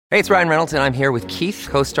Hey, it's Ryan Reynolds, and I'm here with Keith,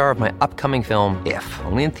 co-star of my upcoming film, If,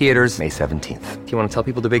 only in theaters May 17th. Do you want to tell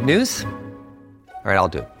people the big news? All right, I'll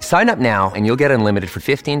do it. Sign up now and you'll get unlimited for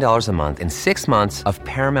 $15 a month and 6 months of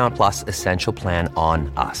Paramount Plus Essential Plan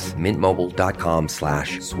on us.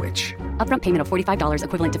 MintMobile.com/switch. Upfront payment of $45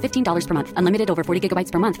 equivalent to $15 per month. Unlimited over 40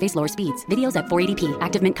 gigabytes per month. Face lower speeds. Videos at 480p.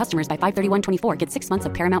 Active Mint customers by 531.24 get 6 months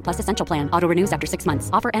of Paramount Plus Essential Plan. Auto renews after 6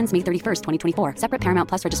 months. Offer ends May 31st, 2024. Separate Paramount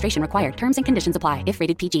Plus registration required. Terms and conditions apply if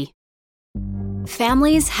rated PG.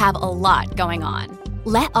 Families have a lot going on.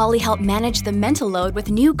 Let Ollie help manage the mental load with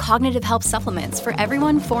new cognitive help supplements for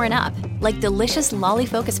everyone 4 and up, like delicious Lolly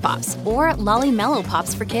Focus Pops or Lolly Mellow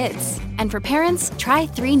Pops for kids. And for parents, try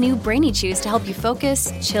 3 new Brainy Chews to help you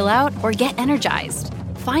focus, chill out, or get energized.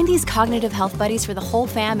 Find these cognitive health buddies for the whole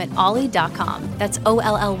fam at ollie.com. That's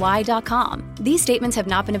OLLY.com. These statements have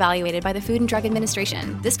not been evaluated by the Food and Drug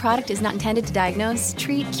Administration. This product is not intended to diagnose,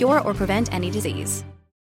 treat, cure, or prevent any disease.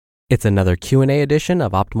 It's another Q&A edition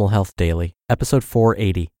of Optimal Health Daily, episode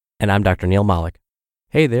 480, and I'm Dr. Neil Malik.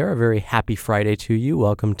 Hey there, a very happy Friday to you.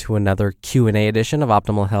 Welcome to another Q&A edition of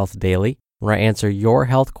Optimal Health Daily, where I answer your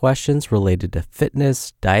health questions related to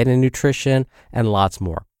fitness, diet and nutrition, and lots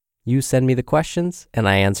more. You send me the questions, and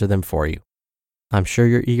I answer them for you. I'm sure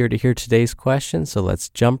you're eager to hear today's question, so let's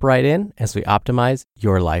jump right in as we optimize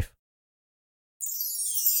your life.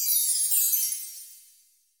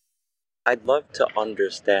 I'd love to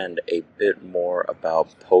understand a bit more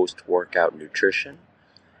about post-workout nutrition,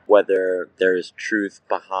 whether there's truth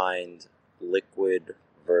behind liquid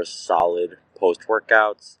versus solid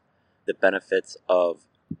post-workouts, the benefits of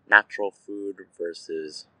natural food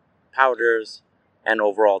versus powders, and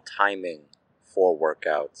overall timing for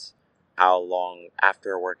workouts. How long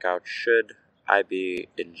after a workout should I be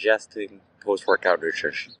ingesting post-workout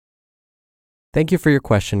nutrition? Thank you for your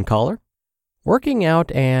question, caller. Working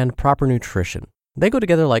out and proper nutrition, they go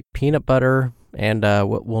together like peanut butter and,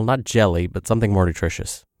 well, not jelly, but something more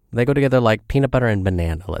nutritious. They go together like peanut butter and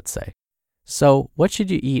banana, let's say. So what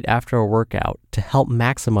should you eat after a workout to help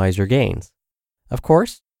maximize your gains? Of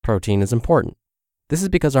course, protein is important. This is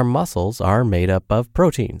because our muscles are made up of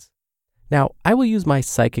proteins. Now, I will use my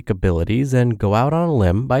psychic abilities and go out on a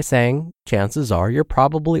limb by saying chances are you're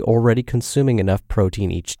probably already consuming enough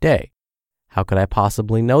protein each day. How could I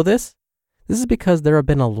possibly know this? This is because there have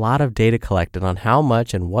been a lot of data collected on how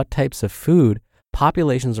much and what types of food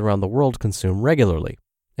populations around the world consume regularly.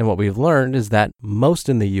 And what we've learned is that most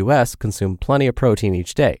in the US consume plenty of protein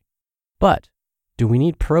each day. But do we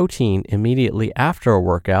need protein immediately after a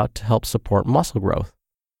workout to help support muscle growth?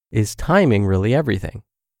 Is timing really everything?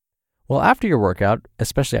 Well, after your workout,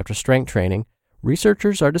 especially after strength training,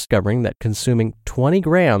 researchers are discovering that consuming 20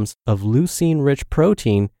 grams of leucine-rich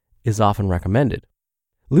protein is often recommended.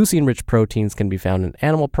 Leucine-rich proteins can be found in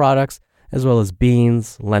animal products, as well as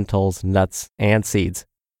beans, lentils, nuts, and seeds.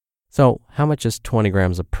 So, how much is 20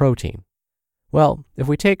 grams of protein? Well, if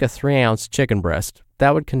we take a 3-ounce chicken breast,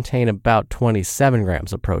 that would contain about 27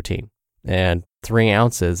 grams of protein. And 3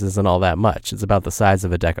 ounces isn't all that much. It's about the size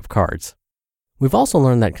of a deck of cards. We've also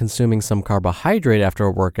learned that consuming some carbohydrate after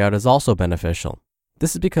a workout is also beneficial.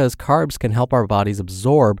 This is because carbs can help our bodies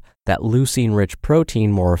absorb that leucine-rich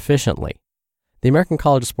protein more efficiently. The American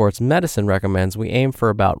College of Sports Medicine recommends we aim for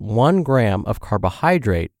about 1 gram of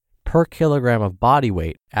carbohydrate per kilogram of body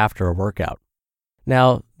weight after a workout.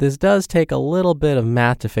 Now, this does take a little bit of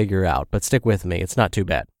math to figure out, but stick with me, it's not too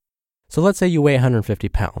bad. So let's say you weigh 150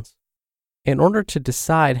 pounds. In order to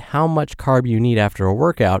decide how much carb you need after a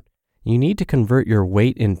workout, you need to convert your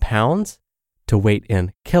weight in pounds to weight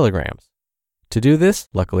in kilograms. To do this,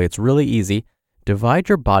 luckily it's really easy, divide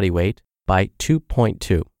your body weight by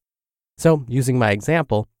 2.2. So, using my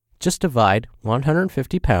example, just divide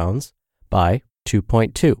 150 pounds by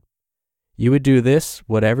 2.2. You would do this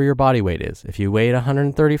whatever your body weight is. If you weighed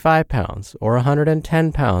 135 pounds or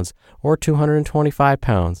 110 pounds or 225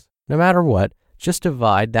 pounds, no matter what, just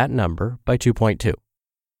divide that number by 2.2.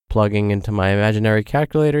 Plugging into my imaginary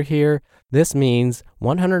calculator here, this means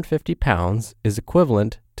 150 pounds is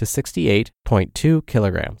equivalent to 68.2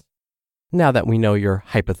 kilograms. Now that we know your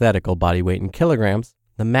hypothetical body weight in kilograms,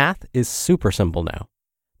 the math is super simple now.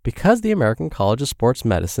 Because the American College of Sports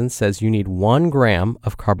Medicine says you need 1 gram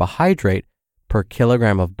of carbohydrate per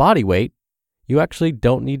kilogram of body weight, you actually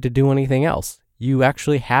don't need to do anything else. You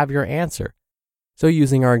actually have your answer. So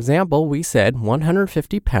using our example, we said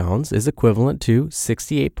 150 pounds is equivalent to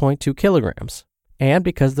 68.2 kilograms. And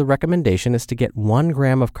because the recommendation is to get 1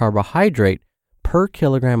 gram of carbohydrate per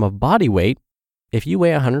kilogram of body weight, if you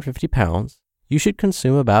weigh 150 pounds, you should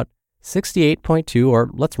consume about 68.2, or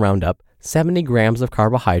let's round up, 70 grams of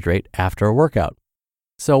carbohydrate after a workout.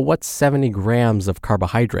 So what's 70 grams of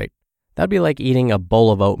carbohydrate? That'd be like eating a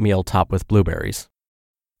bowl of oatmeal topped with blueberries.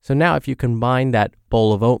 So now if you combine that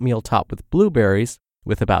bowl of oatmeal topped with blueberries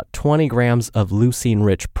with about 20 grams of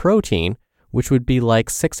leucine-rich protein, which would be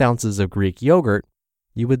like 6 ounces of Greek yogurt,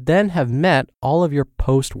 you would then have met all of your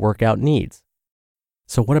post-workout needs.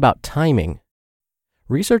 So what about timing?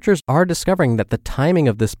 Researchers are discovering that the timing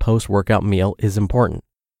of this post-workout meal is important.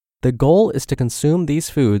 The goal is to consume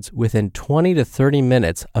these foods within 20 to 30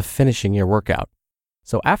 minutes of finishing your workout.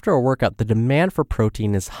 So after a workout, the demand for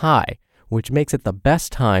protein is high, which makes it the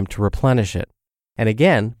best time to replenish it. And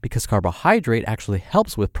again, because carbohydrate actually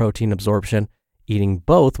helps with protein absorption, eating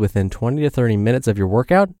both within 20 to 30 minutes of your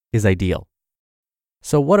workout is ideal.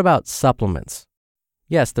 So what about supplements?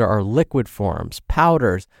 Yes, there are liquid forms,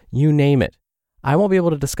 powders, you name it. I won't be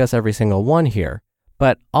able to discuss every single one here,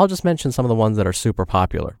 but I'll just mention some of the ones that are super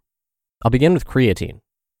popular. I'll begin with creatine.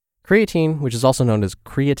 Creatine, which is also known as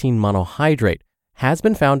creatine monohydrate, has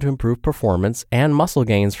been found to improve performance and muscle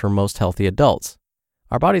gains for most healthy adults.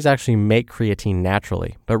 Our bodies actually make creatine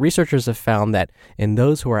naturally, but researchers have found that in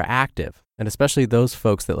those who are active, and especially those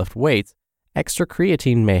folks that lift weights, extra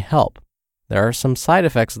creatine may help. There are some side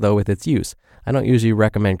effects, though, with its use. I don't usually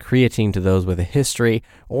recommend creatine to those with a history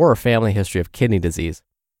or a family history of kidney disease.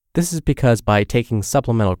 This is because by taking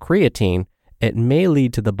supplemental creatine, it may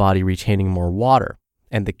lead to the body retaining more water,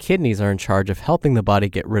 and the kidneys are in charge of helping the body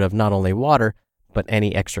get rid of not only water, but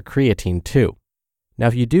any extra creatine too. Now,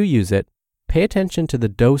 if you do use it, pay attention to the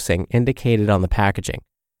dosing indicated on the packaging.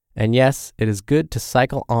 And yes, it is good to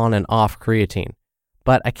cycle on and off creatine,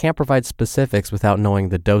 but I can't provide specifics without knowing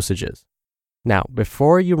the dosages. Now,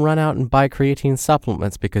 before you run out and buy creatine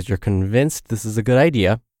supplements because you're convinced this is a good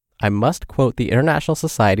idea, I must quote the International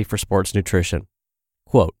Society for Sports Nutrition.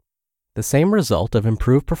 Quote, "The same result of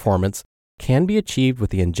improved performance can be achieved with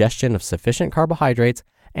the ingestion of sufficient carbohydrates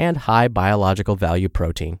and high biological value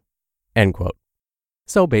protein." End quote.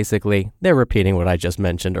 So basically, they're repeating what I just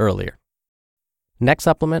mentioned earlier. Next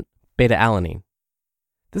supplement, beta-alanine.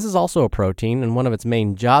 This is also a protein, and one of its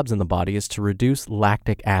main jobs in the body is to reduce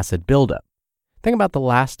lactic acid buildup. Think about the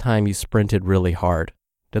last time you sprinted really hard.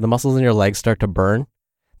 Did the muscles in your legs start to burn?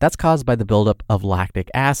 That's caused by the buildup of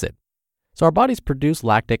lactic acid. So our bodies produce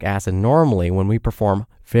lactic acid normally when we perform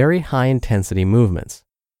very high-intensity movements.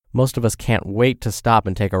 Most of us can't wait to stop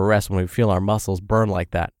and take a rest when we feel our muscles burn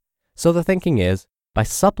like that. So the thinking is, by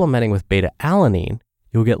supplementing with beta-alanine,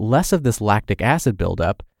 you'll get less of this lactic acid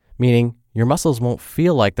buildup, meaning your muscles won't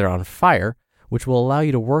feel like they're on fire, which will allow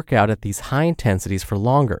you to work out at these high intensities for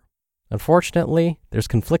longer. Unfortunately, there's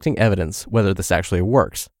conflicting evidence whether this actually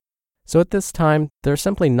works. So at this time, there's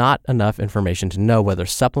simply not enough information to know whether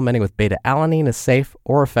supplementing with beta-alanine is safe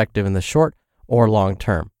or effective in the short or long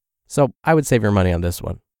term. So I would save your money on this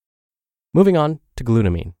one. Moving on to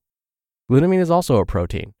glutamine. Glutamine is also a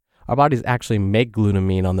protein. Our bodies actually make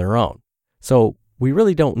glutamine on their own. So we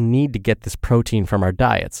really don't need to get this protein from our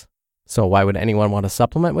diets. So why would anyone want to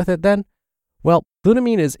supplement with it then? Well,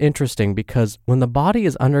 glutamine is interesting because when the body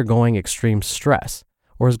is undergoing extreme stress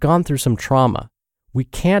or has gone through some trauma, we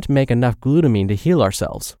can't make enough glutamine to heal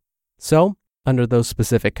ourselves. So, under those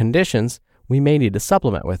specific conditions, we may need to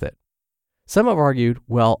supplement with it. Some have argued,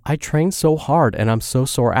 well, I trained so hard and I'm so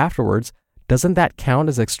sore afterwards, doesn't that count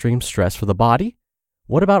as extreme stress for the body?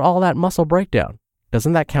 What about all that muscle breakdown?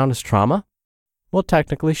 Doesn't that count as trauma? Well,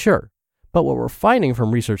 technically, sure. But what we're finding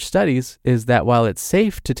from research studies is that while it's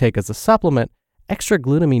safe to take as a supplement, extra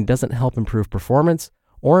glutamine doesn't help improve performance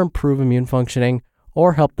or improve immune functioning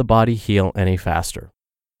or help the body heal any faster.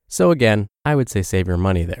 So again, I would say save your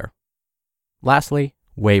money there. Lastly,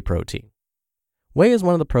 whey protein. Whey is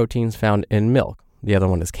one of the proteins found in milk. The other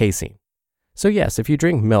one is casein. So yes, if you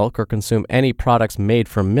drink milk or consume any products made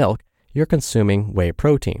from milk, you're consuming whey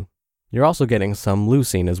protein. You're also getting some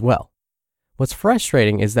leucine as well. What's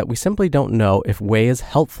frustrating is that we simply don't know if whey is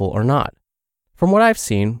helpful or not. From what I've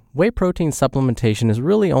seen, whey protein supplementation is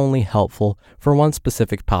really only helpful for one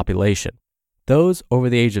specific population, those over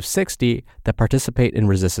the age of 60 that participate in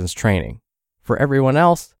resistance training. For everyone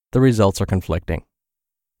else, the results are conflicting.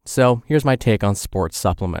 So here's my take on sports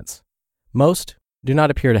supplements. Most do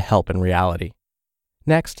not appear to help in reality.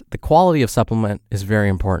 Next, the quality of supplement is very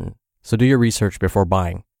important, so do your research before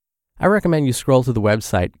buying. I recommend you scroll to the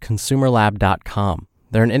website consumerlab.com.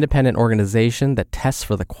 They're an independent organization that tests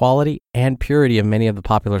for the quality and purity of many of the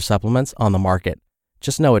popular supplements on the market.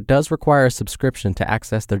 Just know it does require a subscription to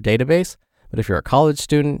access their database, but if you're a college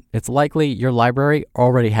student, it's likely your library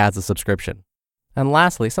already has a subscription. And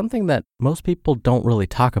lastly, something that most people don't really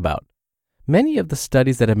talk about. Many of the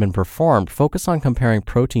studies that have been performed focus on comparing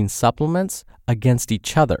protein supplements against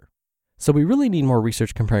each other. So we really need more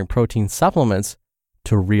research comparing protein supplements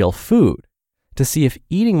to real food to see if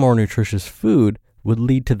eating more nutritious food would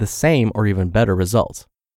lead to the same or even better results.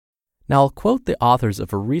 Now I'll quote the authors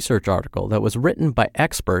of a research article that was written by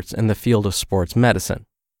experts in the field of sports medicine.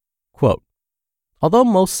 Quote, although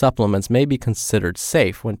most supplements may be considered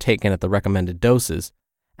safe when taken at the recommended doses,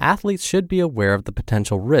 athletes should be aware of the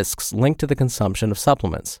potential risks linked to the consumption of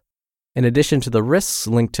supplements. In addition to the risks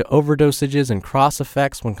linked to overdosages and cross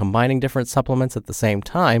effects when combining different supplements at the same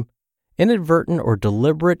time, inadvertent or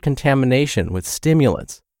deliberate contamination with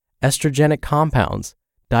stimulants, estrogenic compounds,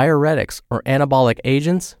 diuretics, or anabolic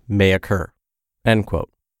agents may occur. End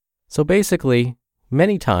quote. So basically,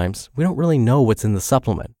 many times we don't really know what's in the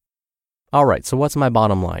supplement. All right, so what's my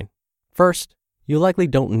bottom line? First, you likely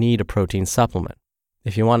don't need a protein supplement.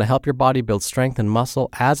 If you want to help your body build strength and muscle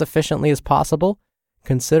as efficiently as possible,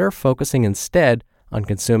 consider focusing instead on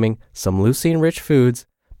consuming some leucine-rich foods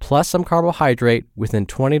plus some carbohydrate within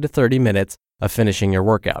 20 to 30 minutes of finishing your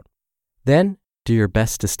workout. Then, do your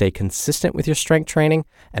best to stay consistent with your strength training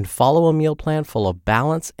and follow a meal plan full of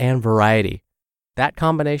balance and variety. That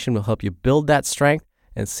combination will help you build that strength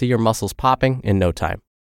and see your muscles popping in no time.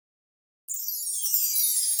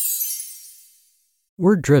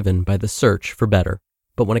 We're driven by the search for better,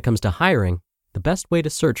 but when it comes to hiring, the best way to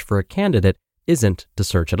search for a candidate isn't to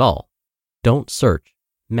search at all. Don't search,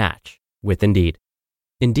 match with Indeed.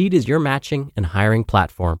 Indeed is your matching and hiring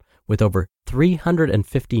platform with over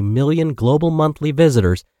 350 million global monthly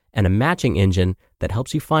visitors and a matching engine that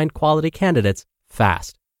helps you find quality candidates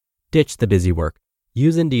fast. Ditch the busy work.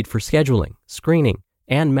 Use Indeed for scheduling, screening,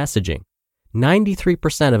 and messaging.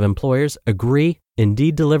 93% of employers agree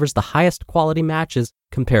Indeed delivers the highest quality matches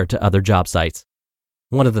compared to other job sites.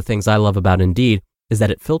 One of the things I love about Indeed is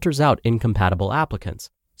that it filters out incompatible applicants.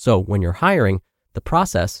 So when you're hiring, the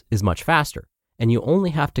process is much faster, and you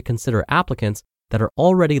only have to consider applicants that are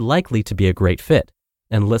already likely to be a great fit.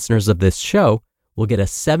 And listeners of this show will get a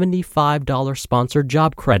 $75 sponsored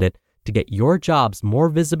job credit to get your jobs more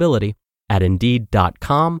visibility at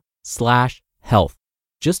Indeed.com/health.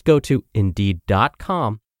 Just go to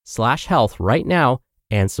Indeed.com/health right now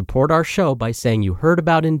and support our show by saying you heard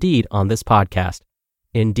about Indeed on this podcast.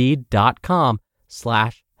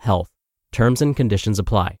 Indeed.com/health. Terms and conditions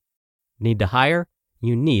apply. Need to hire?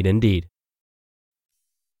 You need Indeed.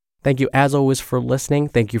 Thank you as always for listening.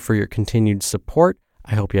 Thank you for your continued support.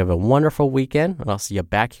 I hope you have a wonderful weekend, and I'll see you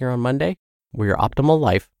back here on Monday where your optimal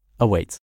life awaits.